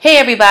Hey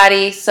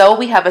everybody, so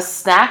we have a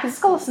snack. Is this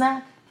called a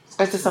snack?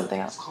 Or is this something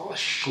else? It's called a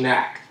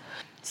schnack.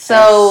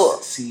 So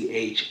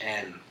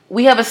SCHN.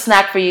 we have a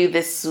snack for you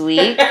this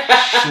week.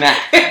 Schnack.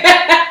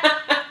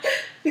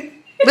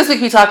 This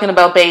week we're talking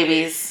about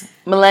babies,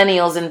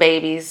 millennials and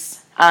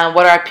babies,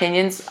 what our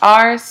opinions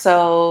are.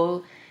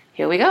 So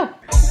here we go.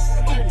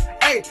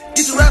 Hey,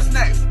 get your rap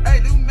snacks. Hey,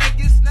 let me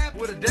make it snap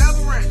with a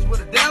dabble wrench, with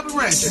a dabble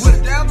wrench, with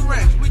a dabble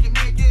wrench. We can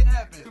make it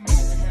happen.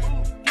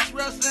 Get your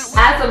rap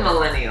snack. As a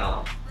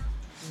millennial,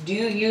 do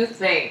you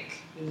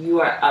think you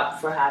are up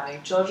for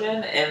having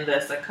children in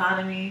this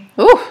economy?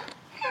 Ooh.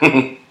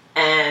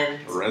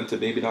 And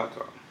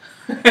Rentababy.com.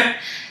 and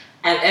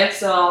if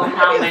so,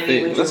 how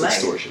many would you That's like?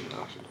 extortion.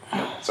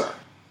 Sorry.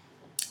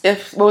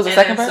 What was the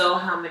second And part? so,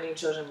 how many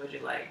children would you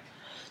like?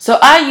 So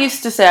I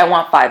used to say I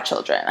want 5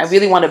 children. I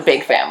really want a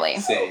big family.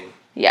 Same.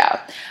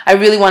 Yeah. I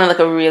really wanted like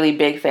a really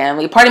big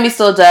family. Part of me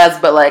still does,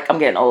 but like I'm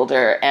getting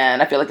older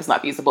and I feel like it's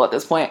not feasible at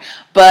this point.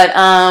 But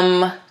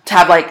to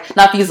have like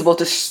not feasible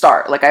to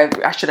start. Like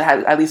I should have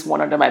had at least one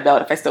under my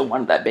belt if I still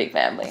wanted that big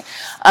family.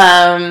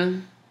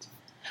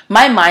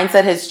 My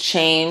mindset has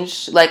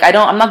changed. Like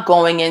I'm not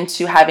going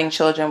into having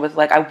children with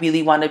like I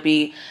really want to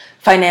be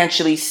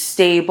financially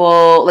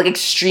stable, like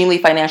extremely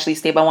financially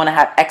stable. I want to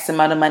have X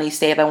amount of money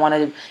saved. I want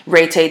to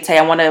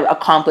I want to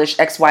accomplish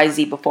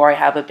XYZ before I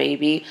have a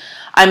baby.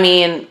 I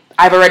mean,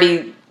 I've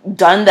already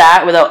done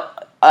that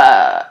without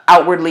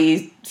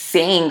outwardly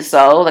saying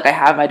so. Like I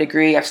have my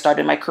degree, I've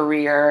started my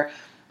career,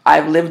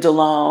 I've lived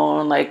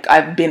alone. Like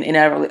I've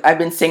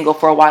been single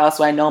for a while,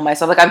 so I know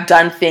myself. Like I've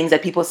done things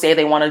that people say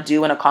they want to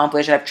do and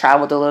accomplish. I've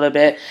traveled a little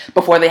bit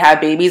before they had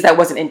babies. That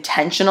wasn't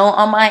intentional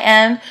on my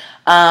end,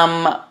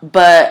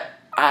 but.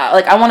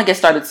 I want to get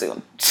started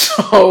soon.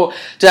 So,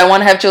 do I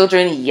want to have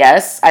children?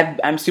 Yes.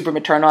 I'm super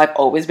maternal. I've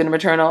always been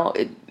maternal.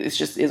 It's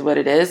just is what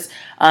it is.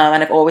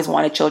 And I've always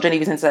wanted children,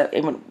 even since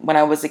when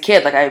I was a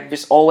kid. Like, I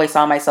just always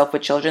saw myself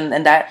with children,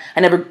 and that I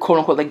never, quote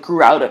unquote, like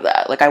grew out of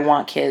that. Like, I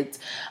want kids.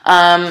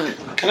 Can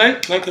I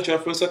cut you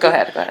off for a second? Go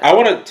ahead. I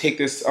want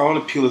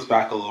to peel this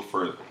back a little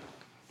further.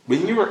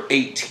 When you were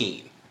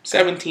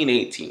 17,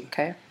 18.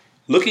 Okay.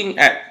 Looking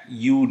at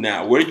you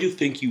now, where do you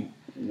think you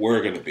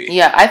were going to be?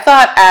 Yeah,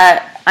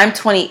 I'm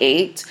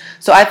 28,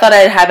 so I thought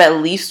I'd have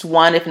at least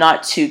 1, if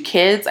not 2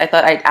 kids. I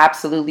thought I'd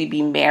absolutely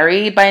be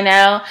married by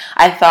now.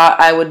 I thought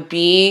I would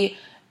be,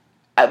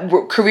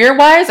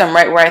 career-wise, I'm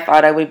right where I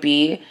thought I would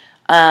be.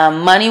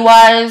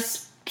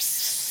 Money-wise,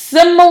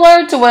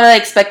 similar to what I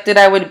expected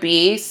I would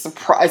be.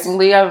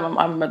 Surprisingly,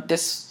 I'm at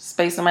this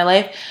space in my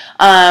life.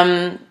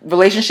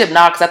 Relationship,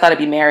 not because I thought I'd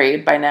be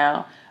married by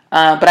now.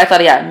 But I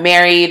thought, yeah,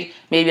 married,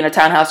 maybe in a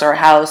townhouse or a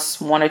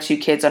house, 1 or 2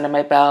 kids under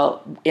my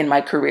belt in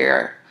my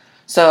career.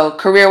 So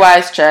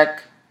career-wise,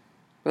 check.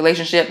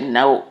 Relationship,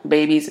 no.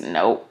 Babies,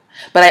 no.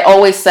 But I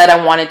always said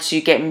I wanted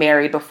to get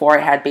married before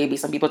I had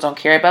babies. Some people don't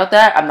care about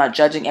that. I'm not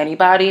judging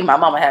anybody. My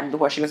mama had me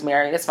before she was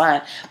married. It's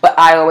fine. But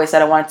I always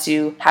said I want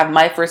to have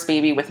my first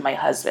baby with my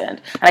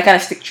husband. And I kind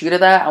of stick true to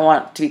that. I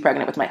want to be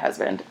pregnant with my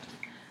husband.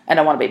 And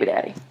I want a baby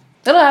daddy.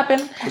 It'll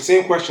happen. The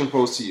same question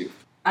posed to you.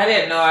 I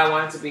didn't know I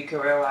wanted to be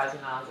career-wise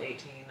when I was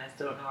 18. I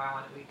still don't know where I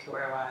want to be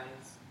career-wise.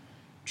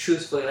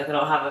 Truthfully, like I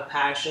don't have a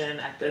passion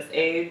at this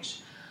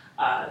age.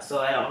 So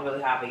I don't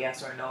really have a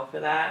yes or no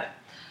for that.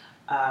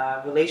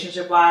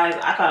 Relationship-wise,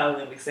 I thought I was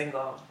going to be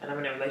single, and I'm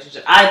in a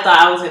relationship. I thought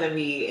I was going to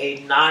be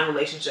a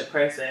non-relationship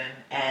person,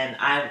 and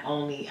I've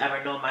only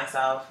ever known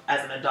myself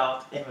as an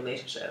adult in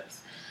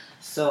relationships.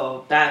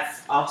 So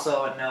that's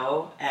also a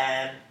no.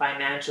 And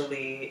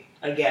financially,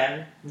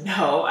 again,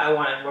 no. I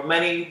wanted more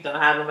money. Don't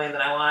have the money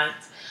that I want.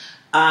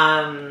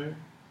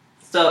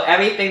 So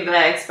everything that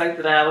I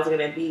expected that I was going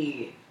to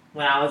be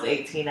when I was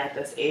 18 at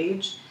this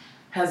age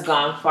has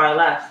gone far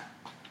left.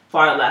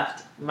 Far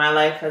left. My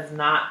life has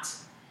not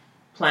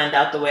planned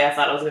out the way I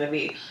thought it was going to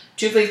be.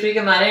 Truthfully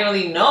speaking, I didn't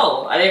really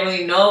know. I didn't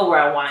really know where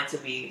I wanted to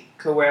be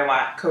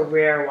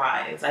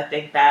career-wise. I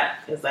think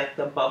that is like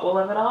the bubble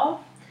of it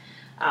all.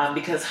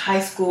 Because high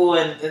school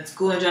and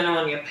school in general,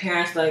 and your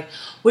parents like,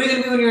 what are you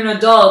going to be when you're an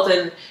adult?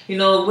 And, you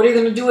know, what are you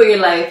going to do with your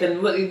life?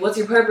 And what's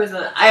your purpose?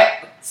 And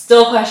I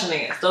still questioning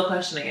it.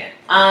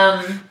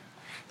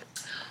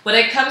 When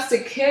it comes to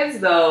kids,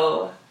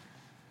 though,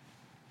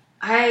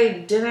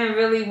 I didn't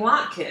really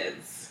want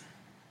kids.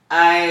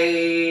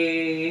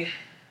 I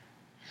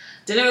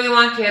didn't really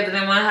want kids. I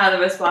didn't want to have the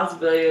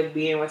responsibility of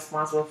being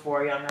responsible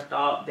for a young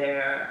adult.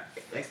 They're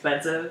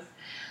expensive.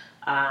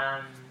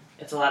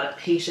 It's a lot of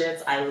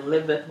patience. I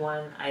live with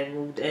one. I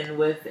moved in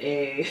with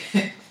a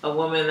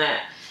woman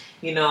that,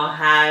 you know,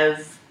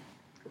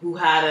 who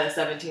had a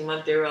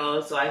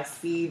 17-month-old. So I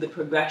see the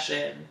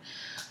progression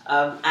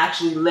of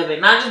actually living,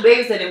 not just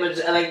babysitting, but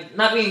like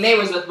not being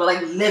neighbors with, but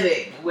like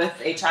living with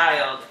a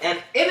child. And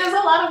it is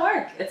a lot of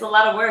work. It's a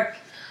lot of work.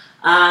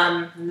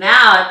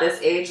 Now at this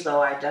age,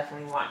 though, I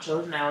definitely want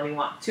children. I only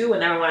want 2. I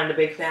never wanted a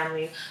big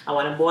family. I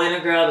want a boy and a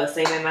girl, the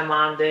same way my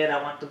mom did.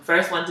 I want the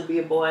first one to be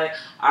a boy.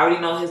 I already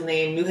knew his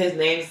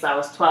name since I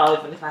was 12.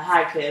 Even if I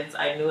had kids,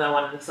 I knew I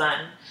wanted a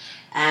son.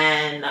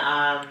 And,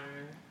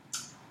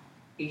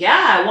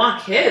 yeah, I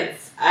want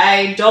kids.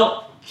 I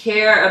don't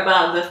care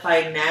about the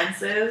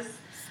finances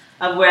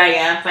of where I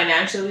am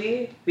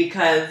financially,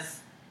 because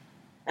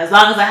as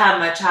long as I have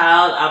my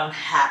child, I'm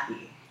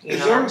happy.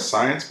 Is there a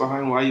science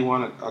behind why you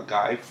want a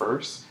guy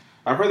first?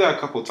 I've heard that a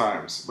couple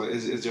times, but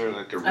is there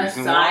like a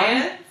reason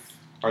why?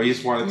 Or you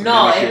just wanted to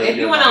no, if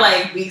you want to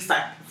like be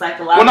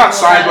psychological. Well, not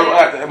science,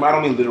 but I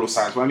don't mean literal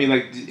science. But I mean,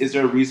 like, is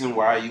there a reason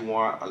why you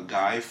want a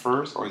guy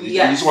first, or you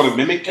just want to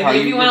mimic?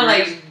 If you want to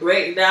like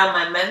break down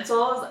my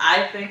mentals,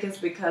 I think it's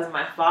because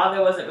my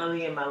father wasn't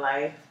really in my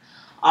life.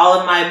 All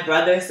of my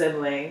brother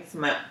siblings,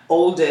 my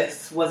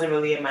oldest wasn't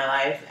really in my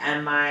life,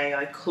 and my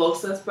like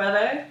closest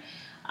brother,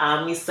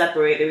 we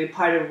separated. We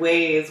parted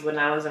ways when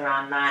I was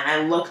around 9.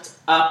 I looked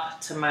up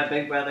to my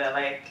big brother.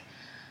 Like,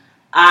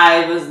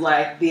 I was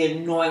like the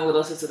annoying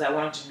little sister that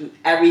wanted to do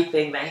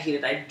everything that he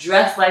did. I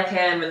dressed like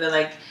him, and then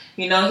like,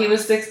 you know, he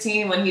was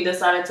 16 when he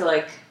decided to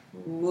like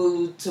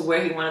move to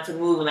where he wanted to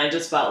move, and I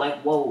just felt like,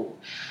 whoa.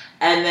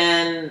 And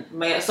then,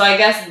 so I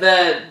guess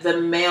the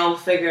male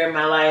figure in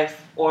my life,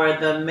 or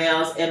the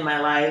males in my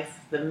life,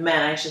 the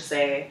men I should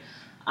say,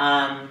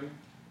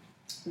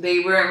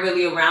 they weren't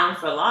really around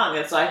for long.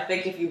 And so I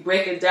think if you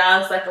break it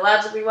down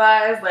psychologically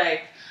wise,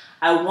 like,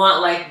 I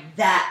want like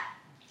that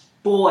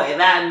boy,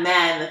 that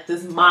man, that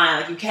this mind,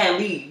 like, you can't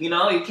leave, you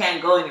know, you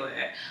can't go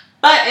anywhere.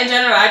 But in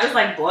general, I just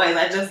like boys.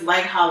 I just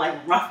like how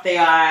like rough they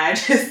are. I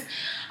just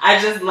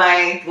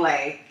like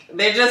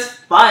they're just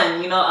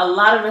fun, you know. A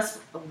lot of us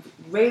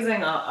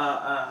raising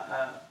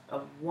a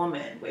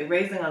woman,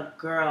 raising a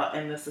girl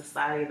in the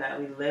society that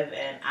we live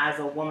in, as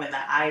a woman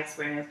that I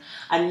experience,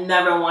 I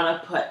never want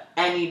to put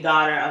any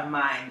daughter of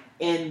mine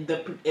in the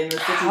situation.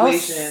 How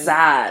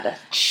sad.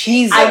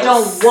 Jesus. I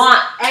don't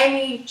want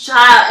any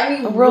child,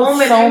 any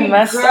woman, so any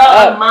girl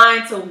of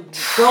mine to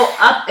grow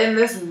up in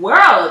this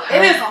world.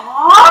 It is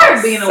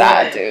hard being a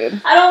woman.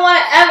 Dude. I don't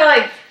want ever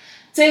like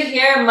to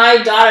hear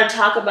my daughter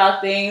talk about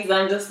things.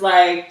 I'm just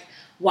like,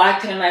 why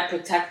couldn't I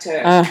protect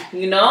her?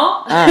 You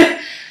know?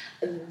 That's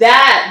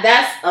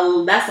a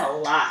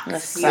lot.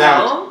 You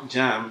know?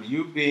 Jam,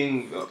 you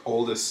being the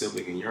oldest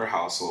sibling in your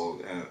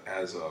household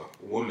as a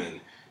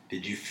woman,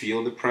 did you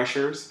feel the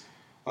pressures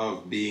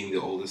of being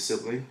the oldest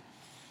sibling?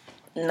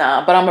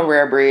 Nah, but I'm a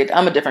rare breed.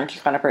 I'm a different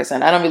kind of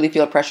person. I don't really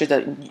feel pressures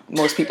that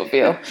most people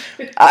feel.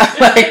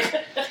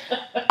 I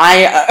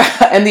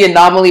am the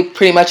anomaly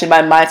pretty much in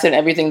my mindset and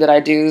everything that I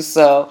do.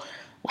 So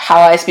how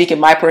I speak in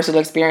my personal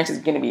experience is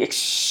going to be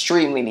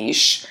extremely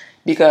niche,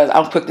 because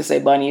I'm quick to say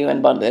bun you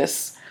and bun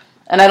this.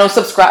 And I don't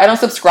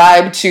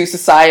subscribe to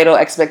societal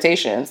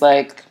expectations.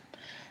 Like,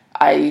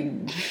 I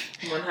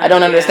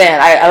don't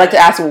understand. I like to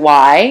ask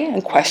why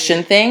and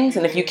question things.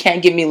 And if you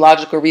can't give me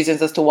logical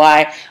reasons as to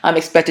why I'm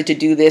expected to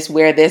do this,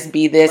 wear this,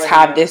 be this,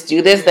 have this,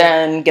 do this,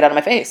 then get out of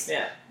my face.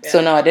 Yeah.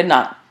 So no, I did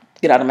not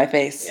get out of my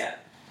face. Yeah.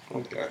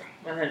 Okay.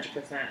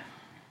 100%.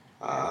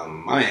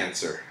 My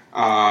answer.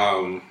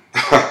 I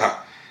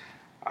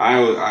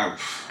was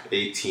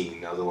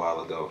 18. That was a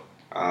while ago.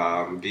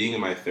 Being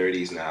in my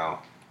 30s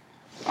now,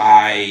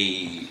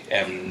 I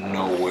am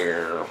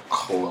nowhere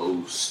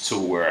close to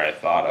where I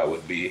thought I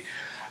would be.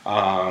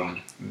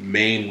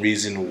 Main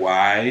reason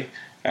why,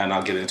 and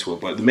I'll get into it,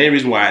 but the main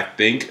reason why I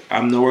think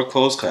I'm nowhere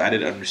close, because I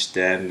didn't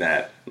understand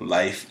that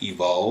life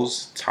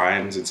evolves,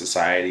 times and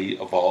society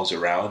evolves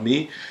around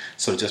me.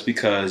 So just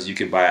because you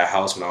could buy a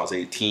house when I was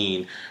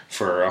 18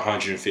 for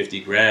 150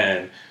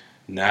 grand,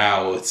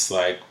 now it's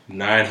like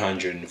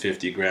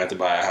 950 grand to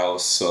buy a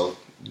house. So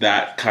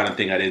that kind of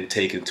thing I didn't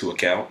take into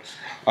account.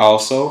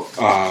 Also,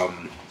 I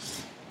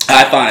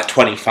thought at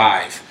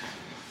 25,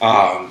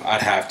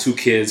 I'd have 2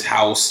 kids,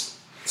 house,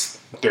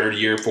 3rd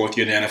year, 4th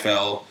year in the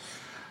NFL.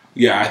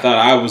 Yeah, I thought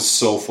I was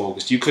so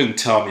focused. You couldn't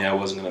tell me I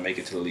wasn't going to make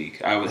it to the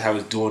league. I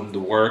was doing the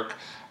work.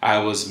 I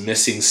was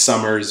missing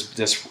summers,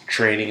 just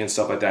training and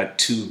stuff like that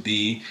to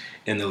be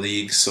in the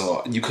league.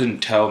 So you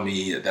couldn't tell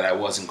me that I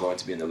wasn't going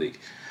to be in the league.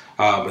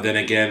 But then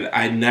again,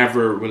 I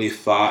never really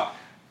thought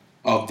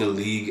of the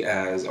league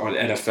or the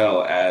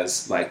NFL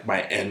as like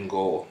my end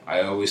goal.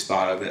 I always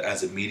thought of it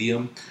as a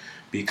medium,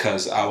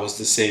 because I was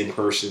the same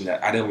person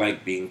that I didn't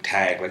like being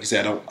tagged. Like you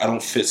said, I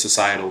don't fit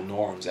societal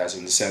norms, as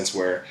in the sense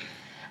where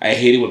I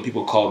hated when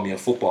people called me a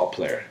football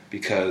player,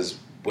 because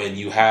when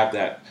you have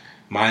that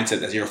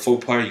mindset that you're a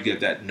football player, you get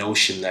that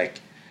notion,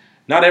 like,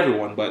 not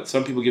everyone, but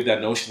some people give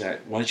that notion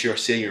that once you're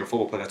saying you're a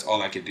football player, that's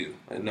all I could do.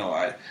 And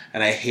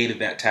I hated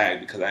that tag,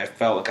 because I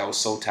felt like I was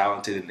so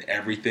talented in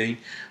everything.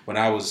 When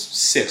I was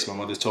 6, my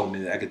mother told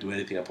me that I could do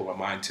anything I put my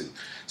mind to.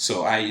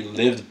 So I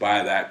lived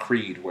by that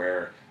creed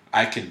where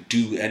I can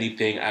do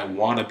anything. I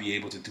want to be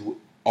able to do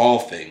all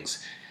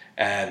things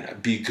and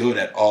be good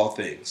at all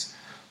things.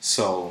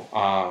 So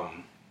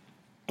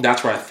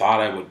that's where I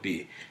thought I would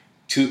be.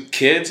 2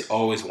 kids,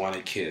 always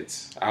wanted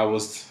kids. I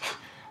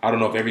don't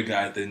know if every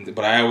guy did,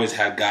 but I always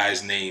had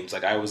guys' names.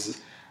 Like I was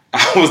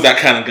that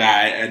kind of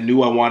guy. I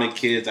knew I wanted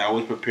kids. I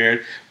always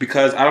prepared,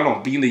 because I don't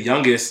know, being the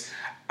youngest,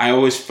 I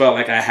always felt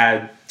like I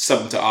had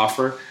something to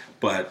offer,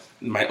 but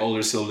my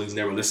older siblings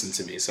never listened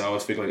to me. So I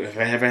always figured, like, if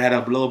I ever had a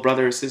little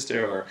brother or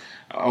sister, or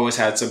I always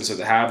had something, so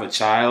to have a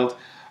child,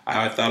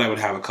 I thought I would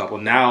have a couple.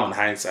 Now, in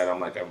hindsight, I'm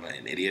like, I'm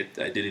an idiot.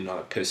 I didn't know how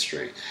to piss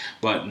straight.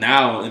 But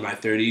now, in my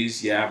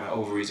 30s, yeah, my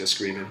ovaries are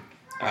screaming.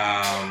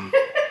 I,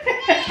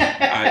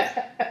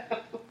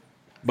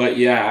 but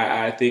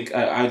yeah, I think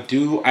I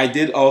do. I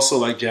did also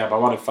like Jam. I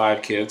wanted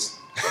 5 kids.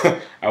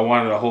 I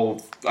wanted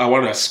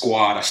a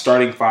squad, a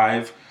starting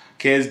 5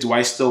 kids. Do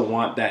I still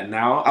want that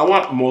now? I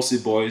want mostly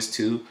boys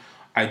too.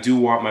 I do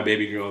want my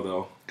baby girl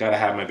though. Gotta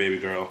have my baby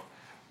girl.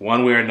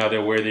 One way or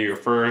another, whether you're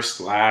first,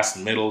 last,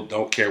 middle,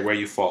 don't care where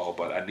you fall,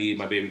 but I need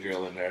my baby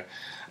girl in there.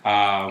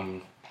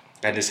 I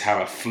just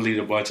have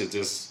a bunch of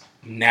just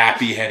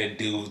nappy headed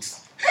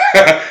dudes,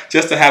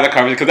 just to have a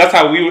conversation. Because that's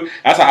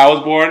how I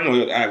was born.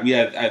 We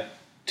had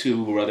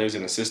 2 brothers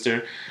and a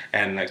sister,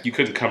 and like you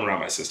couldn't come around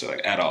my sister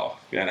like at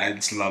all. And I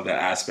just love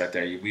that aspect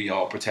that we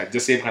all protect. The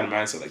same kind of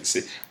mindset. Like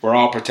we're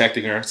all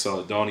protecting her,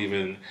 so don't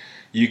even.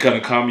 You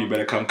gonna come, you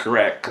better come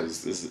correct,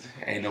 because this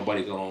ain't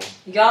nobody going.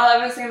 Y'all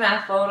ever seen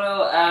that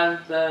photo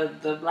of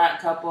the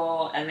black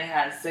couple and they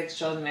had 6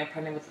 children, they're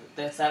pregnant with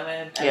their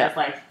 7th, and it's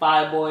like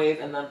 5 boys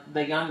and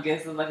the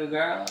youngest is like a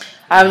girl?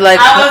 I was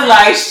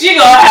like, she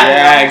gonna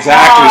have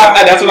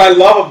exactly. That's what I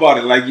love about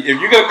it. Like, if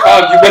you're gonna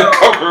come, you better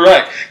come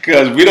correct,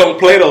 because we don't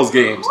play those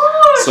games.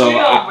 So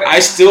I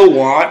still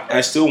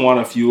want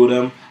a few of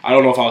them. I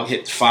don't know if I'll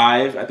hit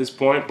 5 at this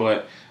point,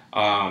 but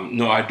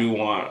no, I do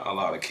want a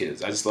lot of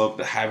kids. I just love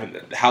having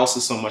the house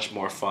is so much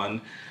more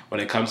fun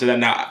when it comes to that.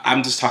 Now,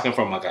 I'm just talking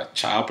from like a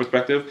child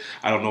perspective.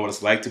 I don't know what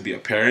it's like to be a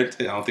parent.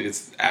 I don't think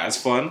it's as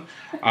fun.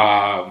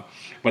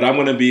 But I'm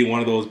going to be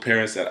one of those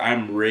parents that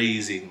I'm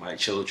raising my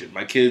children.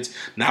 My kids,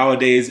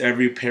 nowadays,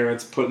 every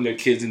parent's putting their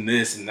kids in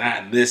this and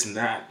that and this and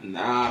that.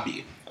 Nah,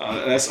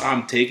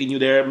 I'm taking you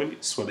there, maybe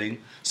swimming,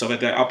 stuff like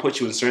that. I'll put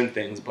you in certain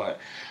things, but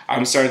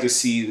I'm starting to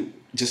see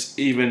just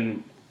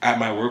even at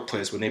my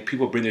workplace, when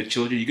people bring their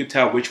children, you can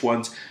tell which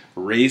ones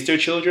raise their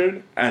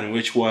children and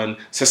which one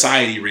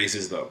society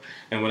raises them.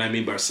 And what I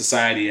mean by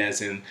society, as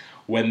in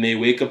when they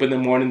wake up in the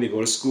morning, they go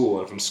to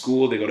school, and from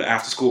school they go to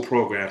after-school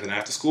programs, and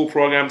after-school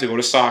programs they go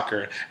to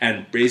soccer,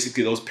 and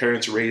basically those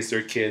parents raise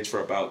their kids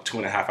for about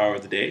 2.5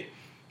 hours a day,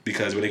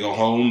 because when they go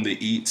home, they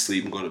eat,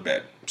 sleep, and go to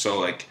bed. So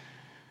like,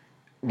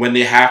 when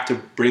they have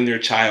to bring their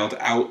child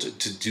out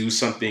to do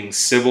something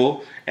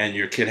civil, and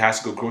your kid has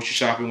to go grocery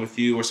shopping with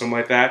you or something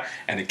like that,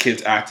 and the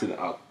kid's acting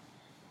a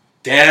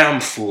damn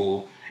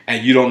fool,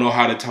 and you don't know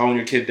how to tone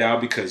your kid down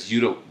because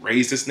you don't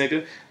raise this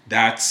nigga,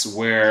 that's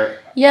where...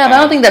 Yeah, but I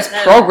don't think that's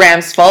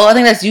program's fault. I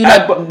think that's you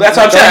not... That's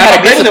what I'm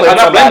saying. I'm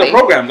not blaming the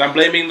programs. I'm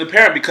blaming the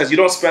parent, because you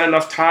don't spend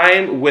enough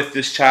time with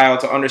this child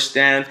to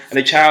understand, and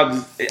the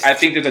child... I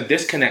think there's a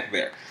disconnect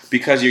there,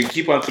 because you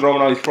keep on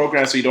throwing all these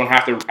programs so you don't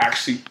have to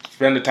actually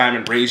spend the time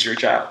and raise your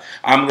child.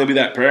 I'm going to be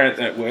that parent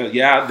that, well,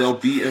 yeah, they'll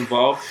be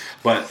involved,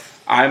 but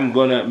I'm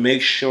going to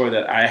make sure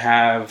that I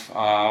have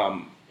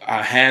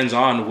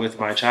hands-on with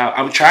my child.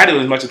 I'm trying to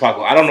as much as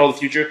possible. I don't know the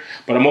future,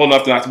 but I'm old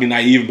enough not to be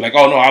naive and be like,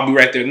 oh, no, I'll be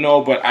right there.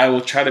 No, but I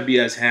will try to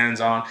be as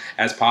hands-on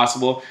as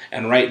possible.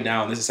 And right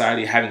now in this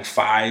society, having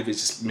 5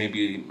 is just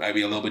maybe a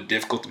little bit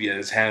difficult to be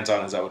as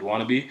hands-on as I would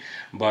want to be.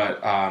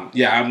 But,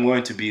 yeah, I'm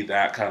going to be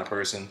that kind of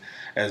person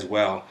as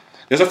well.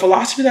 There's a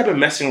philosophy that I've been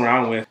messing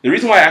around with. The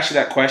reason why I asked you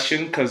that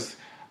question, because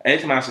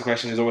anytime I ask a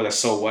question, there's always a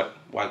so what?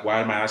 Like,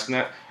 why am I asking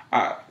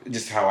that?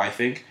 Just how I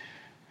think.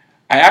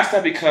 I asked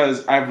that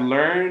because I've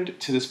learned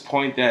to this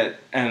point that,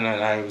 and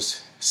I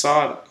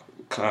saw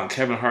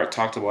Kevin Hart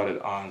talked about it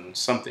on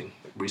something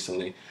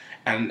recently,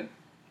 and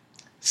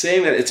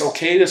saying that it's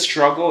okay to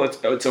struggle,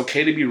 it's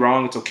okay to be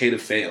wrong, it's okay to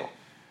fail.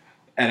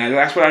 And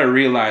that's what I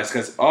realized,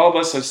 because all of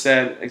us have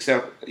said,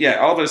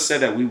 all of us said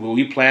that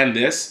we planned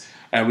this,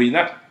 and we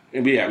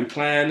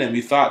planned and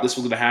we thought this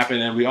was going to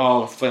happen, and we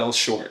all fell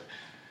short.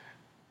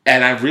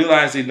 And I've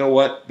realized, you know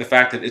what, the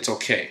fact that it's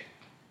okay.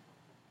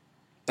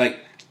 Like,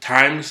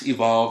 times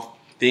evolve,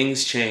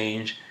 things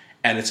change,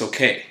 and it's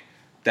okay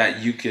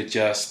that you could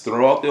just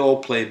throw out the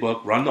old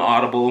playbook, run the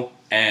audible,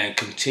 and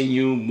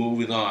continue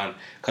moving on,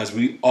 because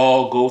we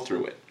all go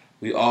through it.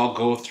 We all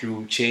go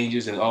through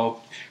changes and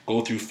all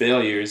go through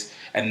failures,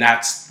 and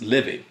that's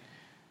living.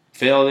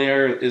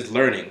 Failure is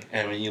learning,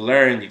 and when you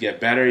learn, you get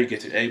better, you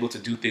get able to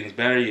do things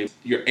better,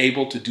 you're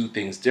able to do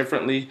things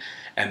differently,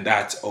 and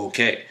that's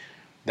okay.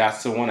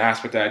 That's the one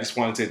aspect that I just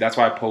want to say. That's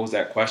why I posed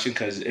that question,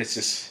 because it's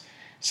just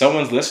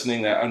someone's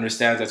listening that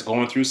understands that's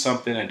going through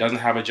something and doesn't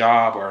have a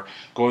job or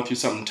going through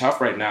something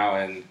tough right now,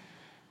 and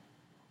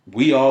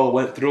we all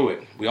went through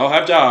it. We all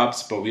have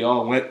jobs, but we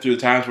all went through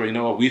the times where, you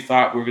know what, we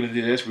thought we were going to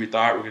do this, we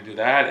thought we were going to do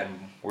that,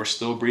 and we're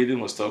still breathing,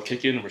 we're still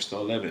kicking, and we're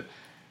still living.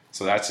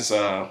 So that's just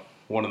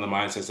one of the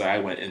mindsets that I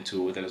went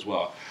into with it as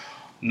well.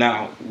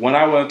 Now, what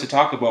I wanted to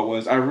talk about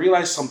was, I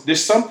realized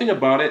there's something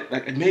about it,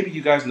 like maybe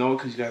you guys know it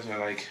because you guys are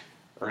like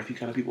earthy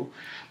kind of people,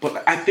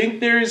 but I think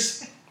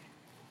there's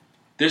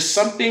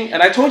something,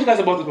 and I told you guys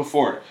about this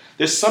before,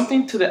 there's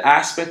something to the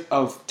aspect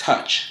of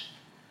touch,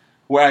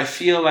 where I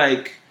feel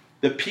like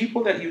the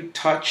people that you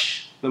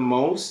touch the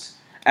most,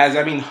 as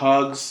I mean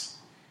hugs,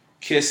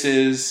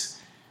 kisses,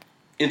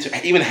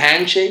 even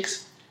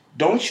handshakes,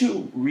 don't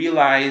you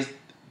realize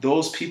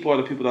those people are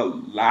the people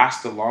that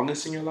last the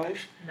longest in your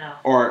life? No.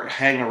 Or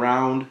hang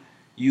around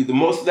you the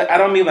most? I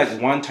don't mean like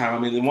one time. I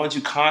mean the ones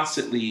you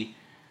constantly,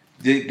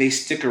 they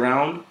stick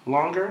around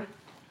longer?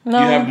 No.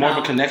 You have more of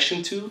a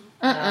connection to?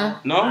 No?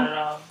 Not at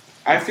all.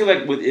 I feel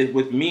like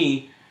with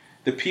me,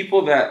 the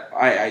people that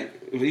I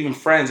even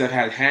friends I've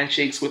had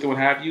handshakes with or what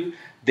have you,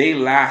 they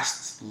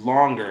last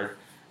longer,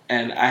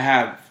 and I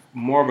have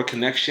more of a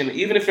connection.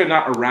 Even if they're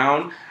not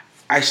around,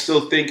 I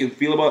still think and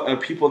feel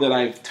about people that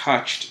I've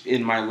touched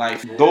in my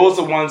life. Those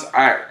are the ones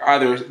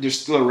either they're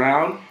still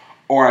around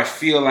or I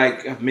feel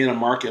like I've made a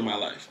mark in my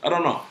life. I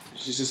don't know.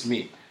 It's just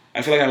me.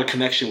 I feel like I have a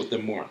connection with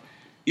them more.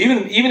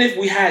 Even if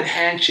we had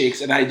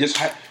handshakes and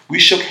we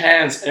shook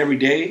hands every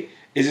day,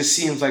 it just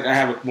seems like I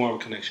have more of a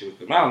connection with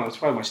them. I don't know. It's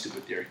probably my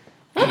stupid theory.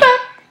 Okay.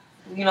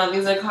 You know,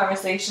 these are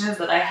conversations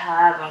that I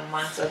have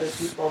amongst other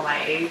people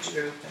my age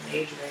group and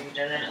age range,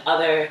 and then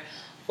other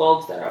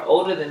folks that are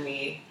older than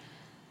me.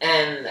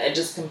 And I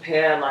just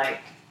compare,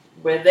 like,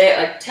 where they,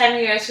 like, 10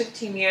 years,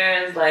 15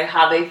 years, like,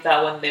 how they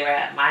felt when they were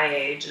at my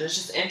age. And it's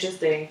just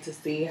interesting to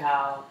see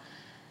how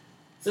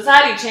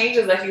society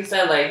changes, like you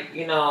said, like,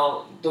 you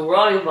know, the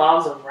world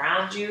evolves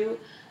around you,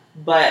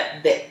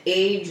 but the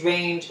age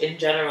range in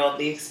general,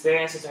 the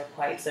experiences are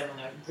quite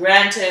similar.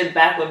 Granted,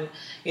 back when,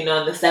 you know,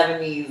 in the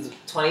 70s,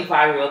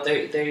 25-year-old,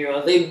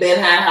 30-year-olds, they've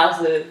had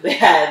houses, they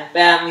had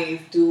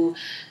families, two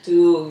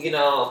you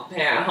know,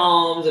 parent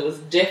homes. It was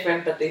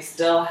different, but they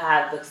still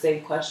had the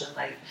same question,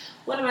 like,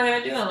 what am I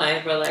going to do in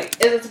life? Or, like,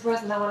 is this the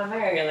person I want to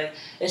marry? Or, like,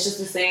 it's just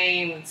the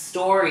same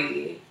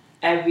story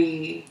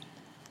every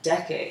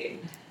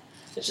decade.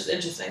 It's just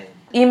interesting.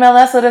 Email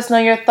us, let us know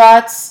your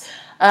thoughts.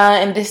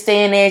 In this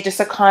day and age, this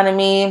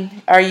economy,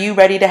 are you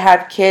ready to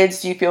have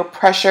kids? Do you feel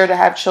pressure to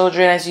have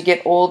children as you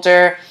get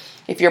older?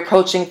 If you're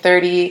approaching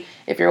 30,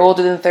 if you're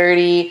older than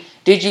 30,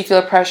 did you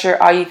feel pressure?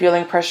 Are you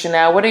feeling pressure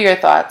now? What are your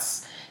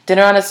thoughts?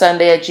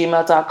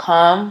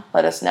 dinneronasunday@gmail.com.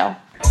 Let us know.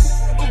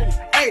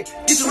 Hey,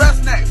 get your rap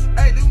snacks.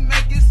 Hey, let me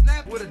make it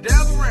snap with a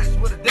dabble wrench,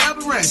 with a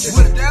dabble wrench,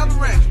 with a dabble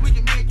wrench. We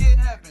can make it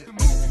happen.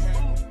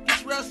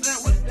 Get your rap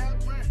snack with